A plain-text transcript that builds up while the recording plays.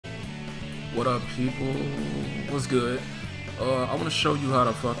What up, people? What's good? I want to show you how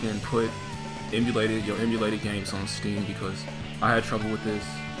to fucking put your emulated games on Steam, because I had trouble with this,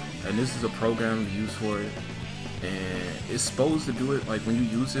 and this is a program to use for it, and it's supposed to do it like when you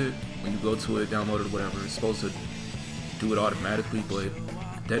use it, when you go to it, download it, or whatever. It's supposed to do it automatically, but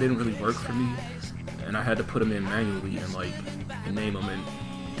that didn't really work for me, and I had to put them in manually and name them and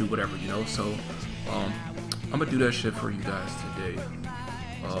do whatever, you know. So I'm gonna do that shit for you guys today.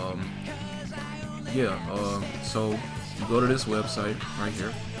 So you go to this website right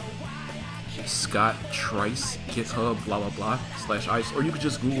here, Scott Trice GitHub blah blah blah /ice, or you could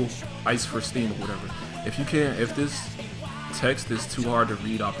just Google ice for Steam or whatever. If this text is too hard to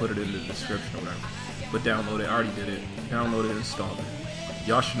read, I'll put it in the description or whatever. But download it. I already did it. Download it, install it.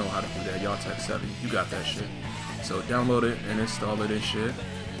 Y'all should know how to do that. Y'all tech savvy. You got that shit. So download it and install it and shit.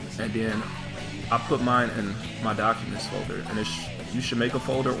 And then I put mine in my documents folder, and you should make a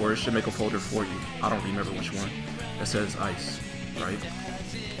folder, or it should make a folder for you. I don't remember which one. That says ice, right?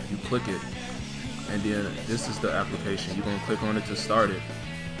 You click it, and then this is the application. You're gonna click on it to start it.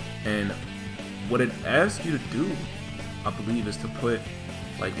 And what it asks you to do, I believe, is to put,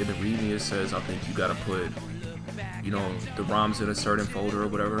 like in the README, it says, I think you gotta put, you know, the ROMs in a certain folder or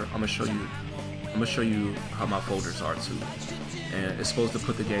whatever. I'm gonna show you how my folders are too. And it's supposed to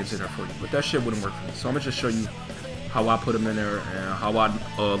put the games in there for you, but that shit wouldn't work for me. So I'm gonna just show you how I put them in there and how I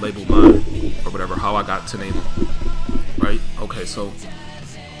label mine or whatever, how I got to name them. Right? Okay, so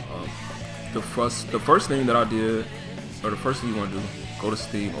the first thing that I did, or the first thing you want to do, go to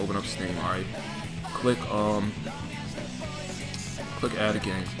Steam, open up Steam. All right, click add a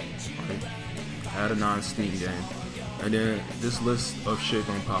game. Right? Add a non-Steam game, and then this list of shit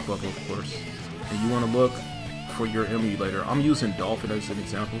gonna pop up, of course, and you want to look for your emulator. I'm using Dolphin as an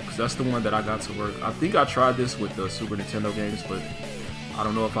example because that's the one that I got to work. I think I tried this with the Super Nintendo games, but I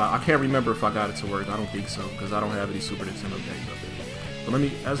don't know if I can't remember if I got it to work. I don't think so, because I don't have any Super Nintendo games up there. But let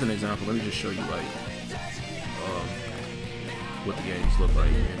me, as an example, let me just show you like what the games look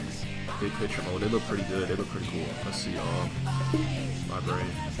like in big picture mode. They look pretty good. They look pretty cool. Let's see, library.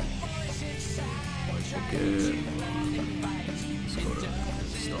 Let's look at. Let's go to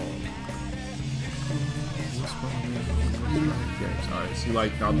install. Alright, see,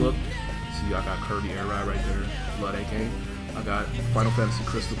 like, now look, see, I got Kirby Air Ride right there, love that game. I got Final Fantasy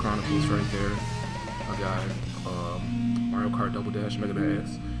Crystal Chronicles right there. I got Mario Kart Double Dash Mega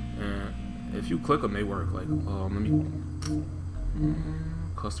Dash, and if you click them, they work. Like, let me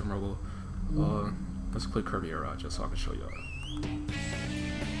custom robo. Let's click Kirby Air Ride just so I can show y'all.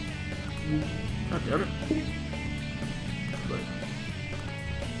 God damn it!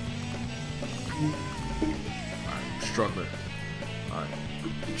 Struggling. Alright.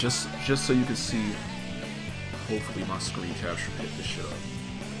 Just so you can see, hopefully my screen capture picked this shit up.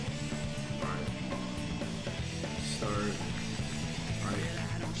 Alright. Start. Alright.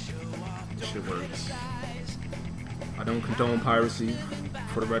 This shit works. I don't condone piracy.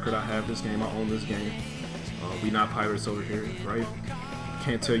 For the record, I have this game, I own this game. We not pirates over here, right?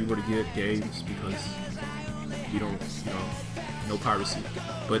 Can't tell you where to get games because you don't, you know, no piracy.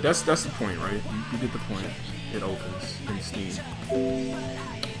 But that's the point, right? You get the point. It opens in Steam. So we're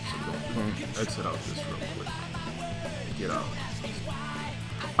gonna exit out this real quick. Get out.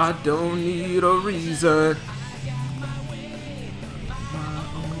 I don't need a reason.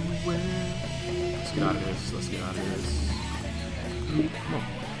 Let's get out of this. Let's get out of this. Come on.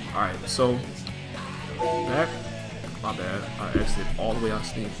 Alright, so back. My bad. I exited all the way out of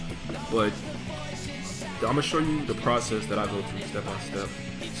Steam. But I'm gonna show you the process that I go through step by step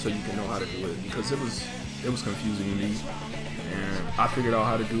so you can know how to do it, because it was confusing to me, and I figured out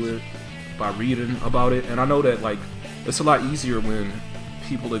how to do it by reading about it. And I know that, like, it's a lot easier when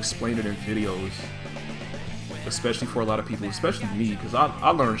people explain it in videos, especially for a lot of people, especially me, because I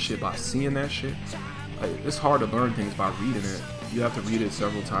learn shit by seeing that shit. Like, it's hard to learn things by reading it. You have to read it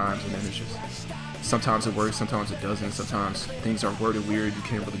several times, and then it's just, sometimes it works, sometimes it doesn't, sometimes things are worded weird, you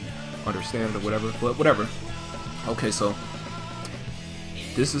can't really understand it or whatever, but whatever. Okay, so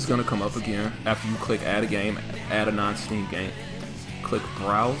this is gonna come up again after you click add a game, add a non-Steam game. Click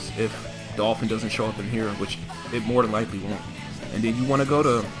browse if Dolphin doesn't show up in here, which it more than likely won't. And then you wanna go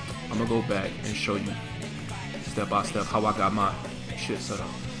to, I'm gonna go back and show you step by step how I got my shit set up.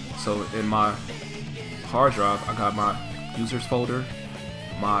 So in my hard drive, I got my users folder,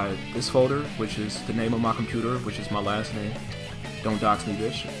 this folder, which is the name of my computer, which is my last name. Don't dox me,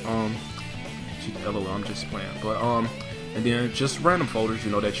 bitch. LOL, I'm just playing. But and then just random folders,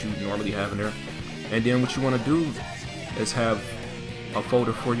 you know, that you normally have in there. And then what you want to do is have a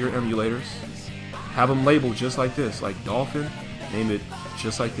folder for your emulators. Have them labeled just like this, like Dolphin. Name it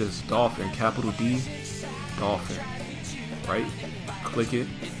just like this, Dolphin, capital D, Dolphin, right? Click it.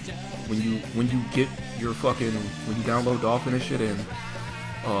 When you get your fucking, when you download Dolphin and shit and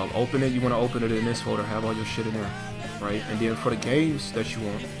open it, you want to open it in this folder, have all your shit in there, right? And then for the games that you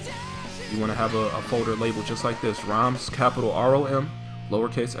want to have a folder labeled just like this, ROMs, capital ROM,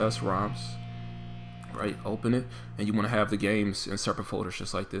 lowercase s, ROMs, right? Open it, and you want to have the games in separate folders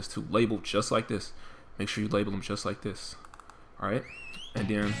just like this too, labeled just like this. Make sure you label them just like this, all right? And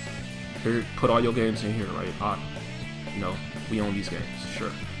then here, put all your games in here, right? You know, we own these games,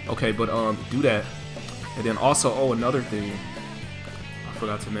 sure. Okay, but do that. And then also, oh, another thing I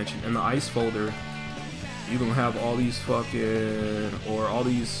forgot to mention, in the ICE folder, you're gonna have all these fucking, or all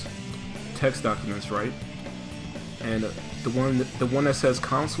these text documents, right? And the one that says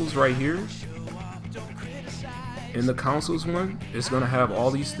consoles right here, in the consoles one, it's gonna have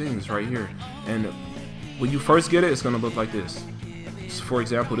all these things right here. And when you first get it, it's gonna look like this. So for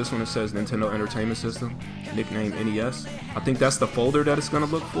example, this one that says Nintendo Entertainment System, nickname NES. I think that's the folder that it's gonna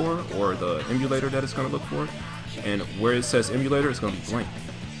look for, or the emulator that it's gonna look for. And where it says emulator, it's gonna be blank.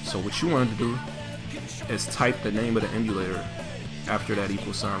 So what you want to do is type the name of the emulator after that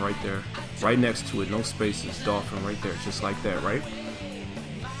equal sign right there, right next to it, no spaces, Dolphin right there, just like that, right?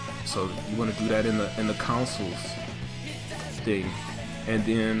 So you want to do that in the consoles thing, and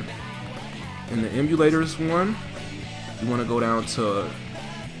then in the emulators one, you want to go down to,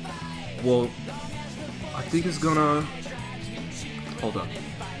 well, I think it's gonna, hold up,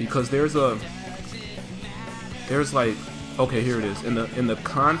 because there's like, okay, here it is, in the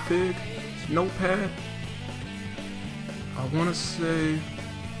config notepad, I want to say,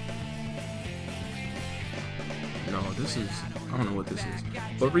 no, this is, I don't know what this is,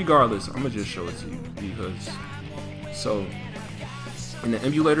 but regardless, I'm gonna just show it to you, because, so, in the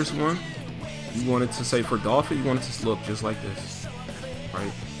emulators one, you want it to say for Dolphin, you want it to look just like this,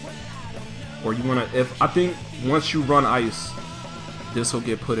 right? Or you want to, if, I think once you run ICE, this will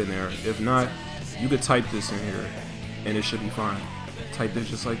get put in there. If not, you could type this in here, and it should be fine. Type this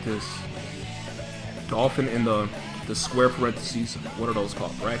just like this. Dolphin in the square parentheses, what are those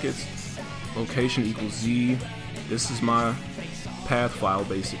called? Brackets. Location equals Z. This is my path file,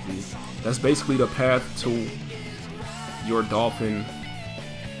 basically. That's basically the path to your Dolphin,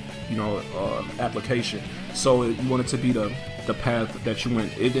 you know, application. So you want it to be the path that you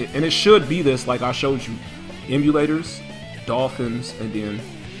went, and it should be this, like I showed you, emulators, Dolphins, and then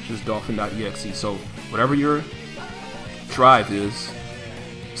just Dolphin.exe. So whatever your drive is,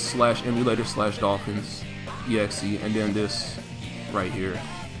 /emulator /Dolphins.exe, and then this right here,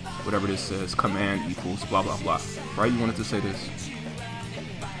 whatever this says, command equals blah blah blah, right? You want it to say this,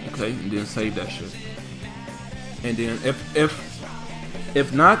 okay, and then save that shit. And then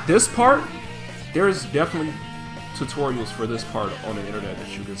if not this part, there's definitely tutorials for this part on the internet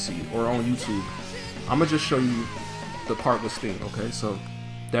that you can see, or on YouTube. I'm gonna just show you the part with Steam, okay? So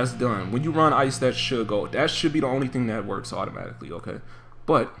that's done. When you run ICE, that should go. That should be the only thing that works automatically, okay?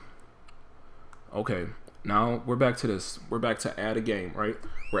 But okay, now we're back to this. We're back to add a game, right?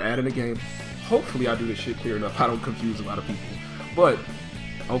 We're adding a game. Hopefully I do this shit clear enough. I don't confuse a lot of people. But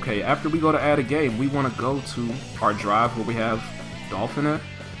okay, after we go to add a game, we want to go to our drive where we have Dolphin at.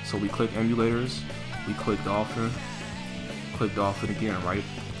 So we click emulators, we click Dolphin again, right?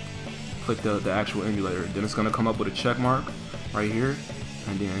 Click the actual emulator. Then it's gonna come up with a check mark right here,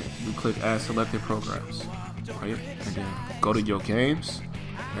 and then you click add selected programs, right? And then go to your games,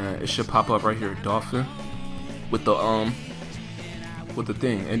 and it should pop up right here, Dolphin, with the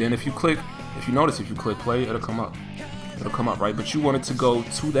thing. And then if you notice, if you click play, it'll come up, right? But you want it to go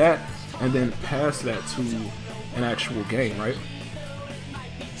to that, and then pass that to an actual game, right?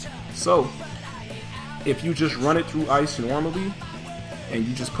 So if you just run it through ICE normally, and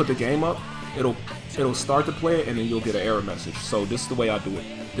you just put the game up, it'll start to play it, and then you'll get an error message. So this is the way I do it.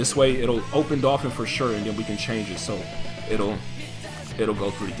 This way it'll open Dolphin for sure, and then we can change it so it'll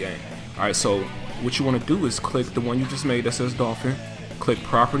go through the game. Alright, so what you want to do is click the one you just made that says Dolphin, click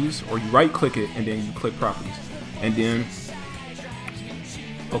properties, or you right click it and then you click properties. And then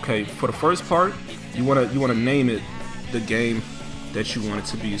okay, for the first part, you wanna name it the game that you want it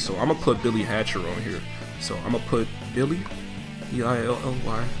to be. So I'm gonna put Billy Hatcher on here. So I'm gonna put Billy,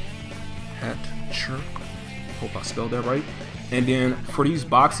 E-I-L-L-Y, Hatcher. Hope I spelled that right. And then for these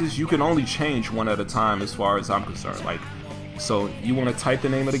boxes, you can only change one at a time as far as I'm concerned. Like, so you want to type the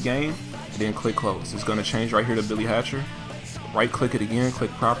name of the game, and then click close. It's gonna change right here to Billy Hatcher. Right click it again,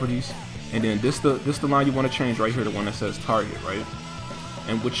 click properties, and then this the line you want to change right here, the one that says target, right?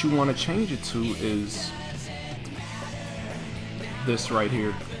 And what you want to change it to is this right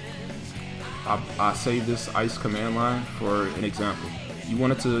here. I saved this ICE command line for an example. you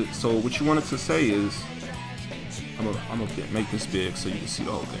want it to, so what you want it to say is, I'm gonna make this big so you can see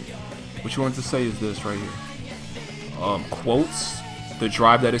the whole thing. What you want it to say is this right here. Quotes, the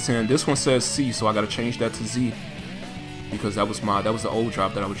drive that it's in. This one says C, so I gotta change that to Z because that was the old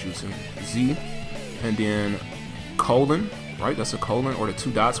drive that I was using. Z, and then colon, right? That's a colon, or the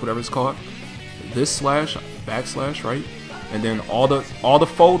 2 dots, whatever it's called. This slash, backslash, right? And then all the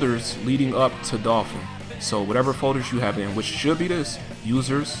folders leading up to Dolphin. So whatever folders you have in, which should be this: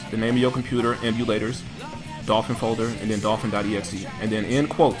 users, the name of your computer, emulators, Dolphin folder, and then Dolphin.exe, and then end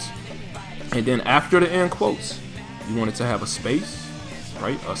quotes. And then after the end quotes, you want it to have a space,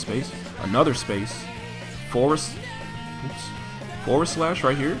 right? A space, another space, forward slash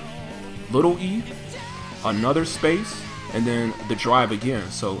right here, little e, another space, and then the drive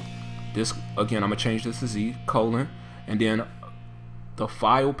again. So this again, I'm gonna change this to Z, colon, and then the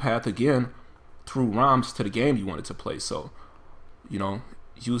file path again through ROMs to the game you want it to play. So, you know,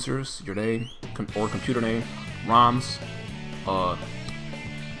 users, your name, or computer name, ROMs,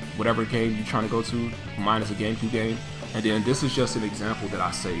 whatever game you're trying to go to. Mine is a Gamecube game, and then this is just an example that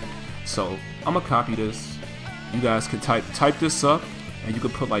I saved. So I'm gonna copy this. You guys can type this up, and you can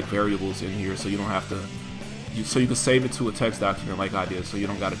put like variables in here, so you don't have to. So you can save it to a text document like I did, so you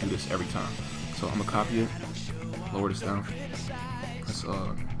don't got to do this every time. So I'm gonna copy it, lower this down. Let's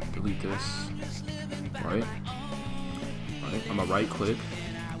delete this. Right. I'm gonna right click,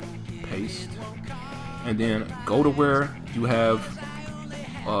 paste, and then go to where you have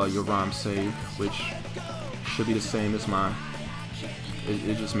your ROM saved, which should be the same as mine.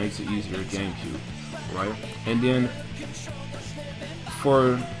 It just makes it easier. Gamecube, right? And then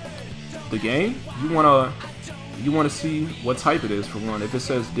for the game, you wanna see what type it is. For one, if it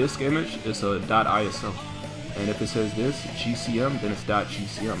says disk image, it's a .iso, and if it says this GCM, then it's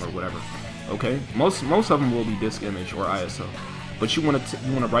 .gcm or whatever. Okay, most of them will be disk image or ISO, but you want to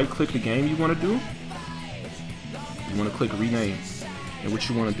right click the game you want to do. You want to click rename, and what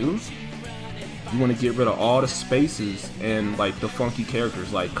you want to do, you want to get rid of all the spaces and like the funky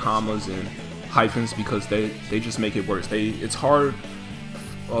characters like commas and hyphens, because they just make it worse. It's hard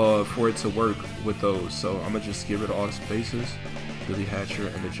for it to work with those. So I'm gonna just get rid of all the spaces, Billy Hatcher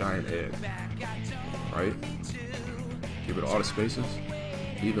and the giant egg. Right, get rid of all the spaces.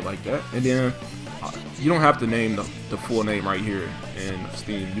 Leave it like that, and then you don't have to name the full name right here in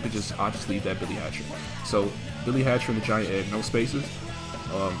Steam. You could I'll just leave that Billy Hatcher. So Billy Hatcher and the giant egg, no spaces.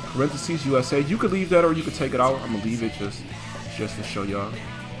 Parentheses USA. You could leave that or you could take it out. I'm gonna leave it just to show y'all.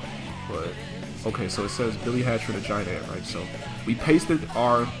 But okay, so it says Billy Hatcher and the giant egg, right? So we pasted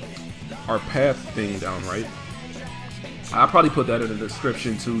our path thing down, right? I'll probably put that in the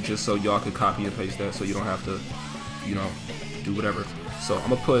description too, just so y'all could copy and paste that, so you don't have to, you know, do whatever. So I'm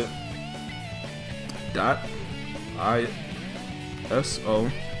gonna put .iso,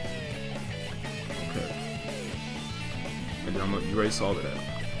 okay, and then I'm gonna erase all of that.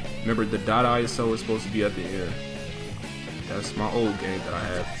 Remember, the .iso is supposed to be at the end. That's my old game that I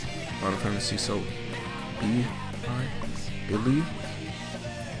had, Final Fantasy. So Billy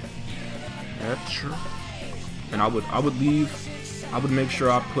Hatcher, and I would make sure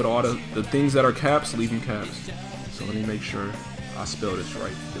I put all the things that are caps, leave them caps. So let me make sure I spell this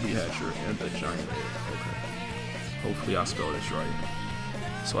right. Billy Hatcher and the giant egg. Okay. Hopefully I spell this right,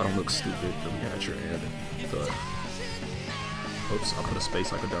 so I don't look stupid. Billy Hatcher and the. Oops, I put a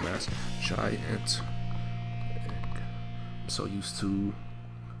space like a dumbass. Giant egg. I'm so used to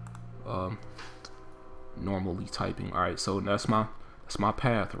normally typing. All right, so that's my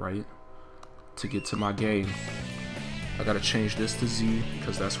path, right, to get to my game. I gotta change this to Z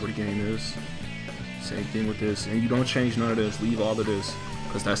because that's where the game is. Same thing with this, and you don't change none of this. Leave all of this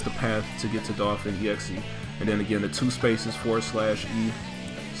because that's the path to get to Dolphin.exe. And then again, the 2 spaces /E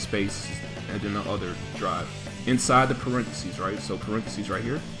space, and then the other drive inside the parentheses, right? So parentheses right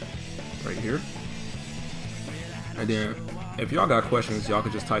here, and then if y'all got questions, y'all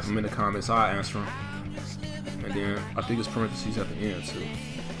could just type them in the comments. I'll answer them. And then I think it's parentheses at the end too.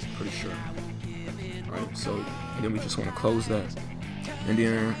 Pretty sure. Alright, so and then we just want to close that, and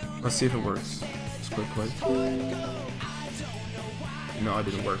then let's see if it works. Let's click play. No, it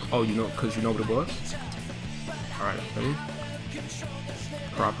didn't work. Oh, you know, because you know what it was. Alright, ready?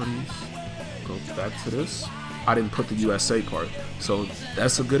 Properties. Go back to this. I didn't put the USA part, so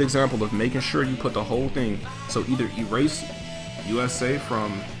that's a good example of making sure you put the whole thing. So either erase USA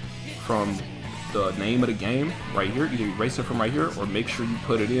from the name of the game right here, either erase it from right here, or make sure you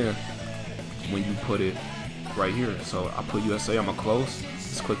put it in when you put it right here. So I put USA, I'm gonna close.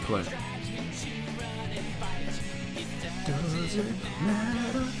 Let's click play. Does it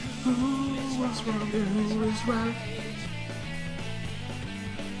matter who was wrong and who is right?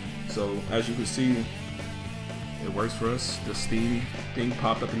 So as you can see, it works for us. The Steam thing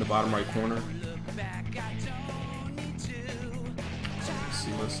popped up in the bottom right corner.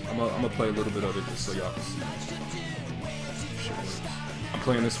 Let's see, I'm gonna play a little bit of it just so y'all can see. Shit works. I'm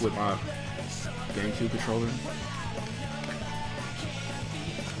playing this with my Gamecube controller.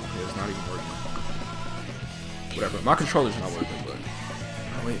 Okay, it's not even working. Whatever, my controller's not working, but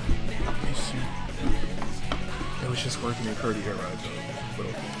oh, wait, let me see. It was just working in Curdy Air Ride though, but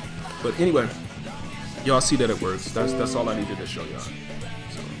okay. But anyway, y'all see that it works. That's all I needed to show y'all. So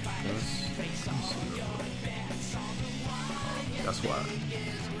that's why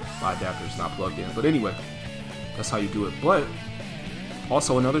my adapter is not plugged in. But anyway, that's how you do it. But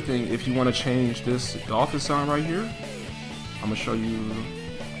also another thing, if you want to change this Dolphin sound right here, I'm gonna show you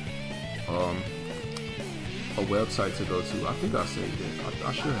a website to go to. I think I saved it.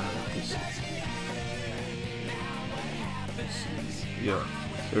 I should have. Let's see. Yeah,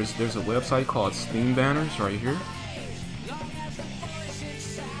 there's a website called Steam Banners right here.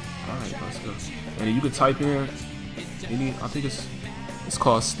 All right, let's go. And you can type in any. I think it's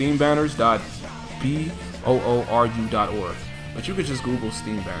called steambanners.booru.org. But you could just Google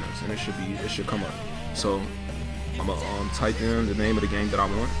Steam Banners and it should come up. So I'm gonna type in the name of the game that I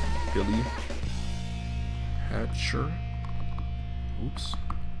want. Billy Hatcher. Oops.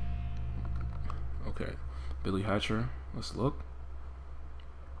 Okay. Billy Hatcher. Let's look.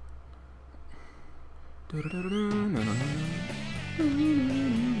 I don't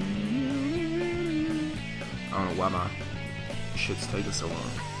know why my shit's taking so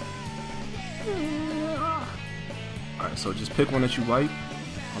long. Alright, so just pick one that you like.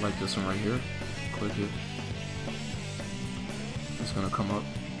 I like this one right here. Click it. It's gonna come up.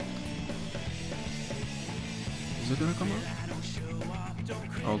 Is it gonna come up?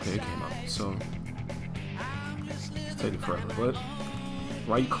 Okay, it came up. So it's taking forever, but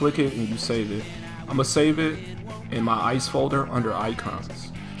right click it and you save it. I'm gonna save it in my ice folder under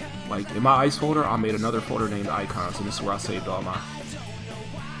icons. Like in my ice folder, I made another folder named icons, and this is where I saved all my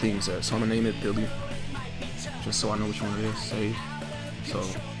things at. So I'm gonna name it Billy, just so I know which one it is. Save. So,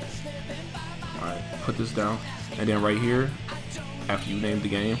 alright, put this down, and then right here, after you name the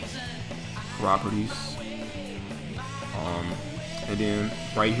game, properties, and then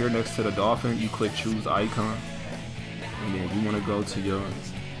right here next to the Dolphin, you click choose icon, and then you want to go to your,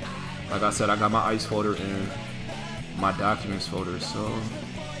 like I said, I got my ice folder and my documents folder. So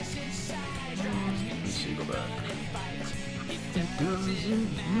let me see, go back. It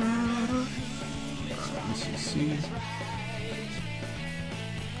doesn't matter. Let me see.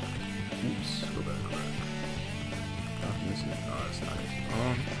 Oops, go back. Documents. Oh, it's not it.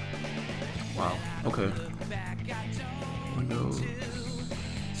 Wow. Okay. Windows.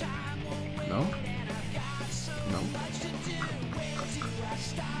 No.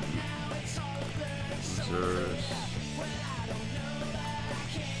 Users.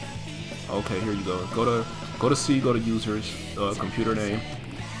 Okay, here you go. Go to C. Go to users. Computer name.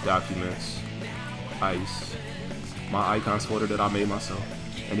 Documents. Ice. My icons folder that I made myself.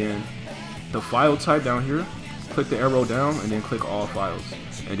 And then the file type down here. Click the arrow down and then click all files.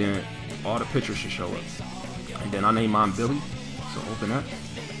 And then all the pictures should show up. And then I name mine Billy. So open that.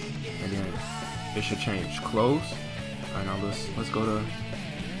 And then it should change. Close. Alright, now let's go to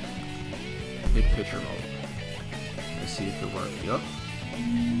big picture mode. Let's see if it worked. Yup.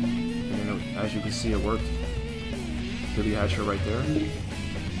 And then as you can see, it worked. Billy Hatcher right there.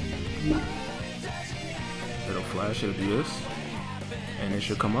 It'll flash, it'll do this, and it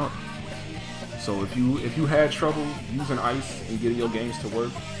should come up. So if you had trouble using ice and getting your games to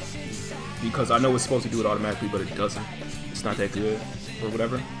work, because I know it's supposed to do it automatically, but it doesn't. It's not that good or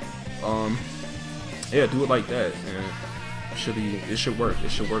whatever. Yeah, do it like that, and it should work.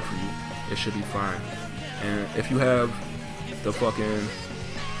 It should work for you. It should be fine. And if you have the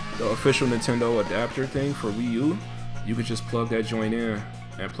official Nintendo adapter thing for Wii U, you could just plug that joint in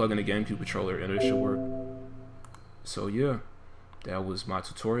and plug in the GameCube controller, and it should work. So yeah, that was my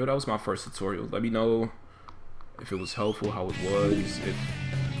tutorial. That was my first tutorial. Let me know if it was helpful, how it was, if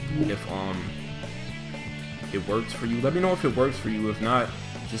it worked for you. Let me know if it works for you. If not,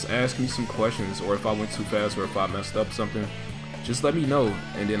 just ask me some questions, or if I went too fast or if I messed up something, just let me know,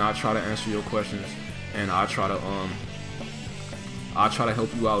 and then I'll try to answer your questions, and I'll try to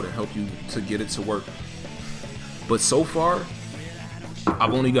help you out and help you to get it to work. But so far,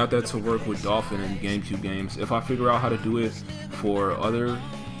 I've only got that to work with Dolphin and GameCube games. If I figure out how to do it for other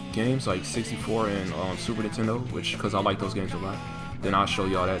games like 64 and Super Nintendo, which, because I like those games a lot, then I'll show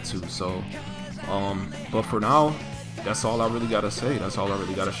y'all that too. So, but for now, that's all I really gotta say. That's all I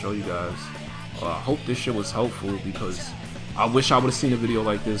really gotta show you guys. I hope this shit was helpful, because I wish I would have seen a video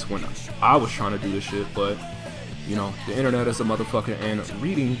like this when I was trying to do this shit, but you know, the internet is a motherfucker and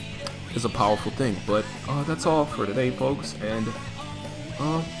reading is a powerful thing. But that's all for today, folks, and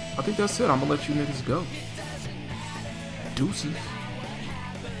I think that's it. I'm gonna let you niggas go. Deuces.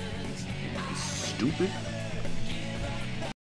 Stupid.